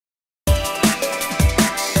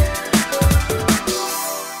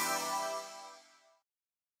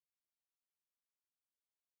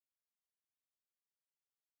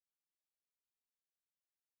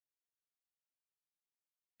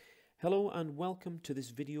Hello and welcome to this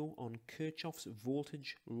video on Kirchhoff's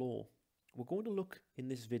voltage law. We're going to look in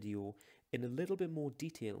this video in a little bit more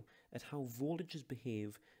detail at how voltages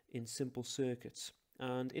behave in simple circuits.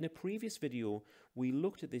 And in a previous video we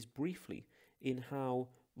looked at this briefly in how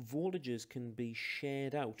voltages can be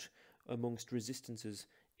shared out amongst resistances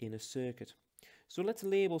in a circuit. So let's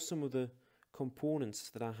label some of the components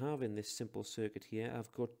that I have in this simple circuit here.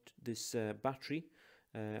 I've got this battery.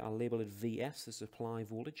 I'll label it VS, the supply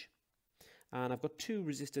voltage. And I've got two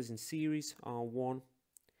resistors in series, R1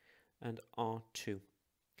 and R2.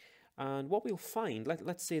 And what we'll find,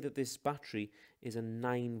 let's say that this battery is a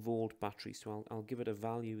 9-volt battery, so I'll give it a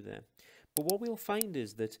value there. But what we'll find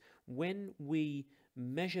is that when we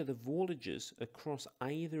measure the voltages across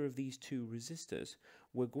either of these two resistors,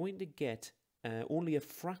 we're going to get only a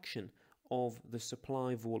fraction of the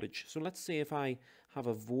supply voltage. So let's say if I have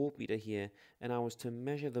a voltmeter here and I was to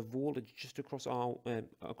measure the voltage just across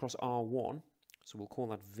R1, so we'll call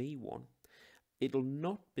that V1, it'll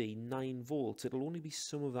not be 9 volts, it'll only be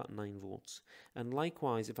some of that 9 volts. And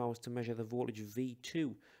likewise, if I was to measure the voltage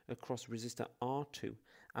V2 across resistor R2,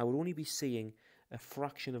 I would only be seeing a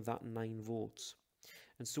fraction of that 9 volts.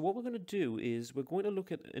 And so what we're going to do is we're going to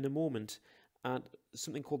look at, in a moment, at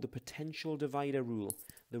something called the potential divider rule,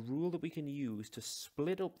 the rule that we can use to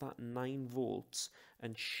split up that 9 volts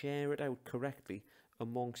and share it out correctly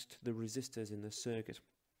amongst the resistors in the circuit.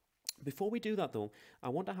 Before we do that though, I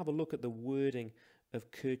want to have a look at the wording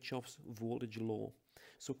of Kirchhoff's voltage law.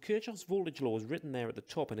 So Kirchhoff's voltage law is written there at the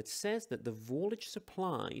top, and it says that the voltage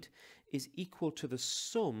supplied is equal to the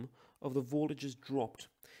sum of the voltages dropped.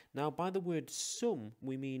 Now, by the word sum,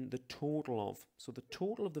 we mean the total of. So the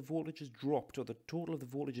total of the voltages dropped, or the total of the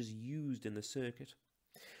voltages used in the circuit.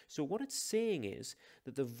 So what it's saying is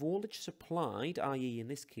that the voltage supplied, i.e. in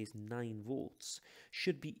this case 9 volts,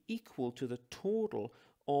 should be equal to the total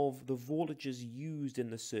of the voltages used in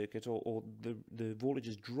the circuit, or the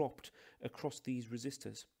voltages dropped across these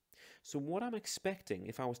resistors. So what I'm expecting,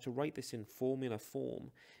 if I was to write this in formula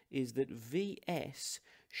form, is that Vs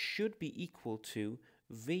should be equal to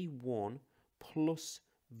V1 plus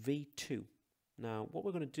V2. Now, what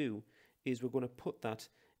we're going to do is we're going to put that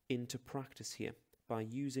into practice here by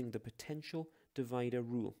using the potential divider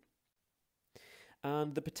rule.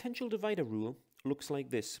 And the potential divider rule looks like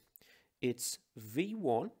this. It's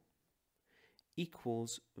V1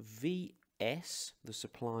 equals Vs, the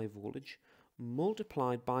supply voltage,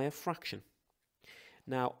 multiplied by a fraction.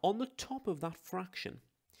 Now, on the top of that fraction,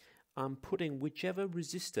 I'm putting whichever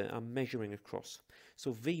resistor I'm measuring across.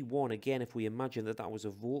 So V1, again, if we imagine that that was a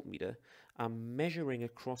voltmeter, I'm measuring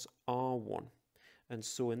across R1. And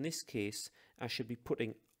so in this case, I should be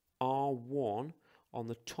putting R1 on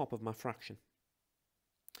the top of my fraction.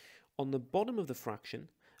 On the bottom of the fraction,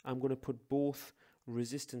 I'm going to put both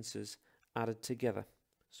resistances added together.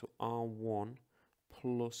 So R1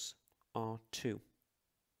 plus R2.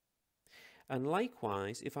 And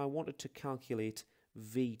likewise, if I wanted to calculate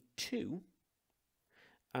V2,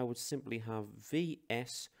 I would simply have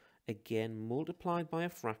Vs again multiplied by a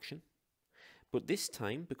fraction, but this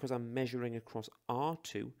time, because I'm measuring across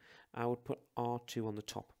R2, I would put R2 on the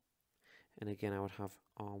top, and again I would have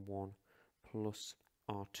R1 plus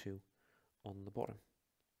R2 on the bottom.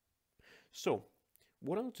 So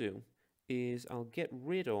what I'll do is I'll get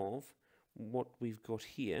rid of what we've got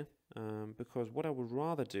here, because what I would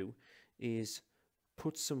rather do is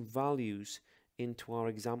put some values into our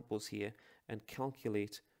examples here and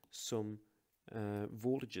calculate some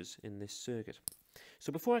voltages in this circuit.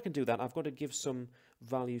 So before I can do that, I've got to give some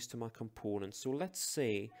values to my components. So let's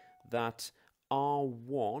say that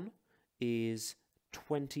R1 is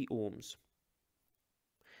 20 ohms,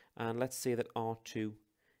 and let's say that R2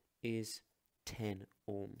 is 10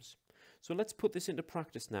 ohms. So let's put this into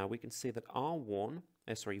practice now. We can say that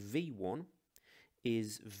V1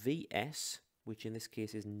 is Vs, which in this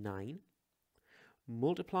case is 9,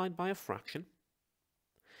 multiplied by a fraction,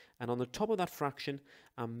 and on the top of that fraction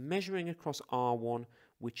I'm measuring across R1,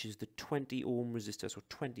 which is the 20 ohm resistor, so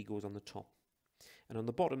 20 goes on the top, and on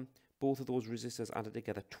the bottom both of those resistors added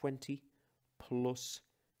together, 20 plus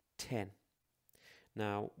 10.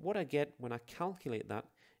 Now what I get when I calculate that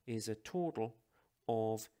is a total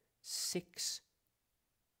of 6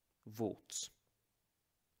 volts.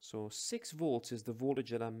 So 6 volts is the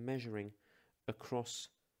voltage that I'm measuring across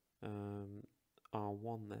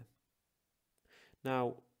R1 there.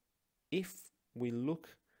 Now, if we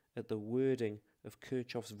look at the wording of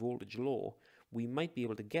Kirchhoff's voltage law, we might be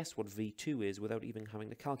able to guess what V2 is without even having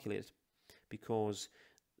to calculate it, because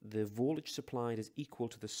the voltage supplied is equal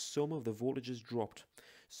to the sum of the voltages dropped.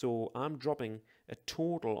 So I'm dropping a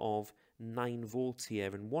total of 9 volts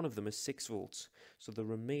here, and one of them is 6 volts. So the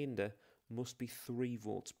remainder must be 3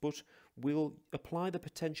 volts. But we'll apply the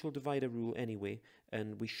potential divider rule anyway,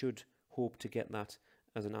 and we should hope to get that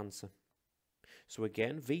as an answer. So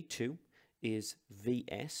again, V2 is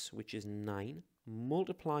Vs, which is 9,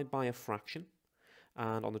 multiplied by a fraction.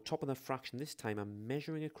 And on the top of the fraction this time, I'm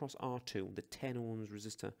measuring across R2, the 10 ohms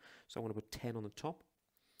resistor. So I want to put 10 on the top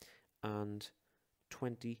and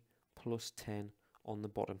 20 plus 10 on the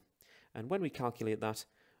bottom. And when we calculate that,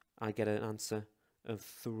 I get an answer of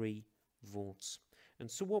 3 volts. And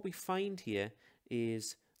so what we find here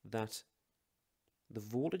is that the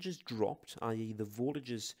voltage is dropped, i.e. the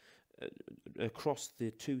voltages across the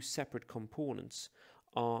two separate components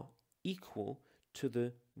are equal to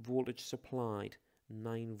the voltage supplied,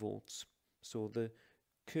 9 volts. So the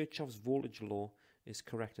Kirchhoff's voltage law is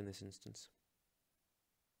correct in this instance.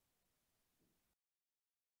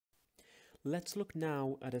 Let's look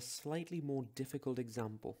now at a slightly more difficult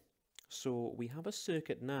example. So we have a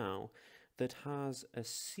circuit now that has a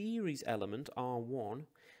series element, R1,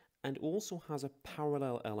 and also has a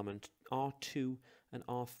parallel element, R2 and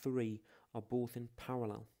R3 are both in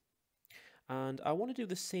parallel. And I want to do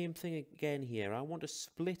the same thing again here. I want to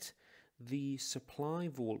split the supply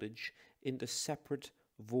voltage into separate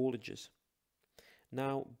voltages.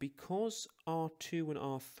 Now, because R2 and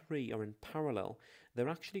R3 are in parallel, they're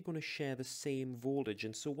actually going to share the same voltage.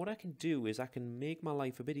 And so what I can do is I can make my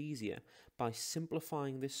life a bit easier by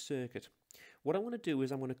simplifying this circuit. What I want to do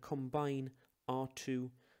is I'm going to combine R2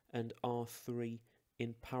 and R3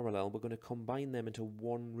 in parallel. We're going to combine them into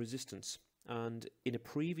one resistance. And in a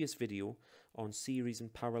previous video on series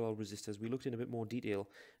and parallel resistors, we looked in a bit more detail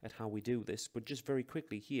at how we do this. But just very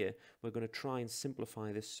quickly here, we're going to try and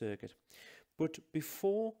simplify this circuit. But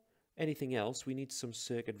before anything else, we need some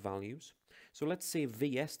circuit values. So let's say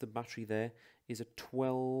Vs, the battery there, is a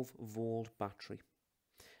 12 volt battery.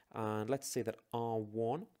 And let's say that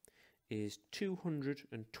R1 is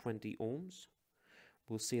 220 ohms.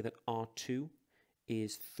 We'll say that R2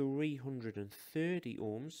 is 330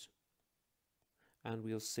 ohms. And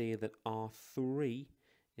we'll say that R3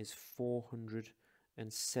 is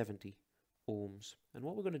 470 ohms. And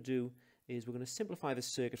what we're going to do is we're going to simplify the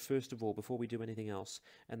circuit first of all before we do anything else,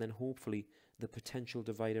 and then hopefully the potential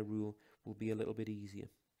divider rule will be a little bit easier.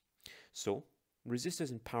 So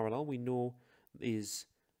resistors in parallel, we know, is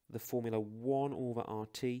the formula 1 over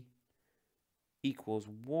RT equals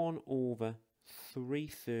 1 over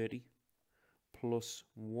 330 plus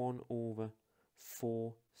 1 over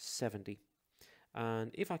 470.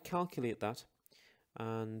 And if I calculate that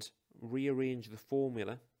and rearrange the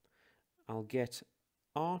formula, I'll get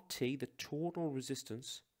RT, the total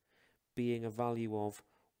resistance, being a value of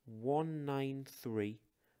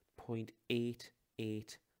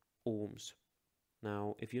 193.88 ohms.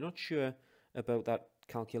 Now, if you're not sure about that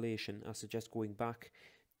calculation, I suggest going back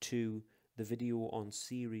to the video on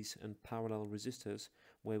series and parallel resistors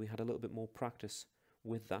where we had a little bit more practice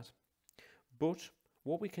with that. But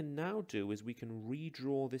what we can now do is we can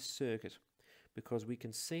redraw this circuit, because we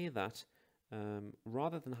can say that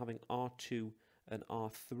rather than having R2 and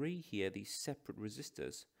R3 here, these separate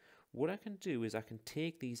resistors, what I can do is I can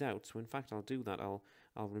take these out. So in fact, I'll do that. I'll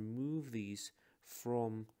remove these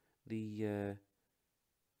from the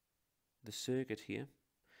circuit here,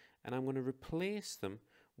 and I'm going to replace them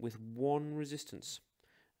with one resistance,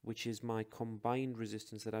 which is my combined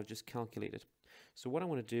resistance that I've just calculated. So what I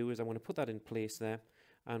want to do is I want to put that in place there,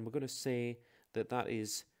 and we're going to say that that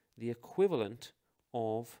is the equivalent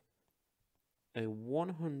of a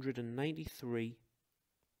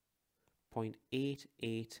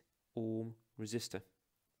 193.88 ohm resistor.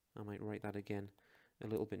 I might write that again a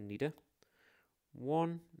little bit neater.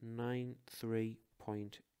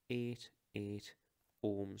 193.88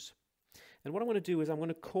 ohms. And what I'm going to do is I'm going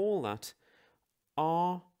to call that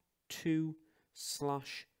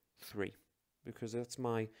R2/3, because that's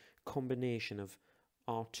my combination of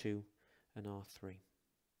R2 and R3.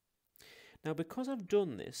 Now, because I've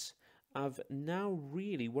done this,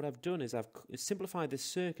 what I've done is I've simplified this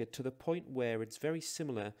circuit to the point where it's very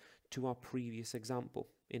similar to our previous example.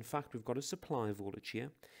 In fact, we've got a supply voltage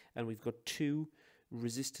here, and we've got two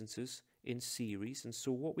resistances in series. And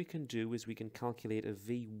so what we can do is we can calculate a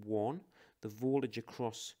V1, the voltage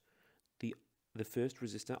across the first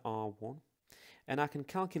resistor, R1. And I can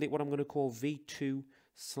calculate what I'm going to call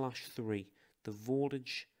V2/3, the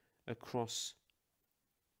voltage across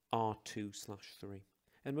R2/3.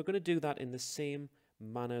 And we're going to do that in the same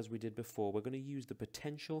manner as we did before. We're going to use the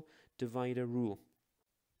potential divider rule.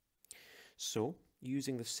 So,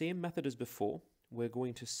 using the same method as before, we're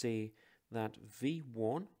going to say that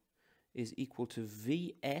V1 is equal to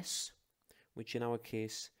Vs which in our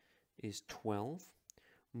case is 12,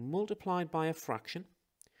 multiplied by a fraction.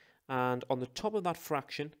 And on the top of that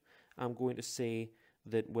fraction, I'm going to say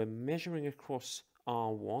that we're measuring across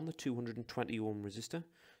R1, the 220 ohm resistor.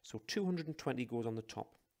 So 220 goes on the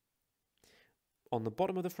top. On the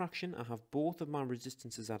bottom of the fraction, I have both of my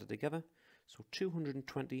resistances added together. So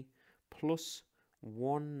 220 plus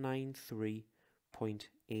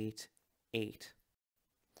 193.88.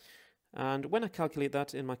 And when I calculate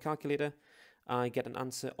that in my calculator, I get an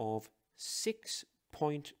answer of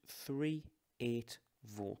 6.38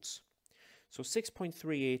 volts. So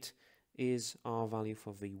 6.38 is our value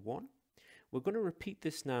for V1. We're going to repeat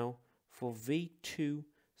this now for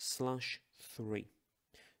V2/3.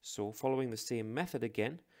 So following the same method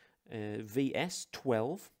again, Vs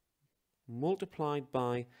 12 multiplied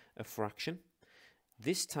by a fraction.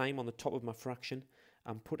 This time on the top of my fraction,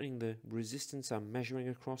 I'm putting the resistance I'm measuring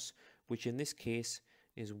across, which in this case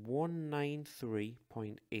is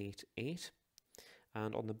 193.88.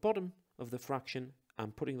 And on the bottom of the fraction,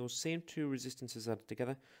 I'm putting those same two resistances added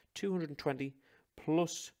together, 220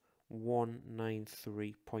 plus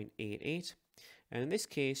 193.88. And in this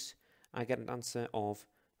case, I get an answer of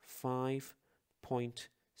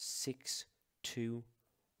 5.62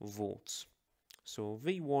 volts. So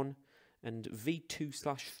V1 and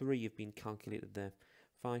V2/3 have been calculated there,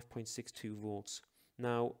 5.62 volts.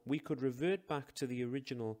 Now we could revert back to the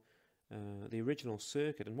original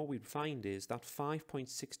circuit, and what we'd find is that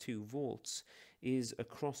 5.62 volts is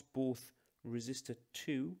across both resistor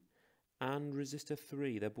 2 and resistor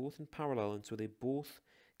 3. They're both in parallel, and so they both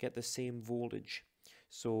get the same voltage.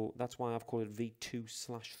 So that's why I've called it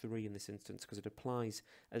V2/3 in this instance, because it applies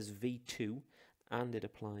as V2 and it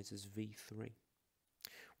applies as V3.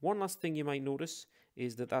 One last thing you might notice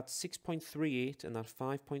is that that 6.38 and that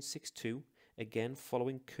 5.62, again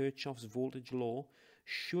following Kirchhoff's voltage law,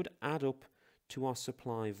 should add up to our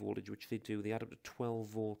supply voltage, which they do. They add up to 12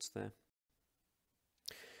 volts there.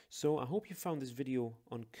 So I hope you found this video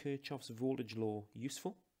on Kirchhoff's voltage law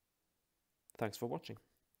useful. Thanks for watching.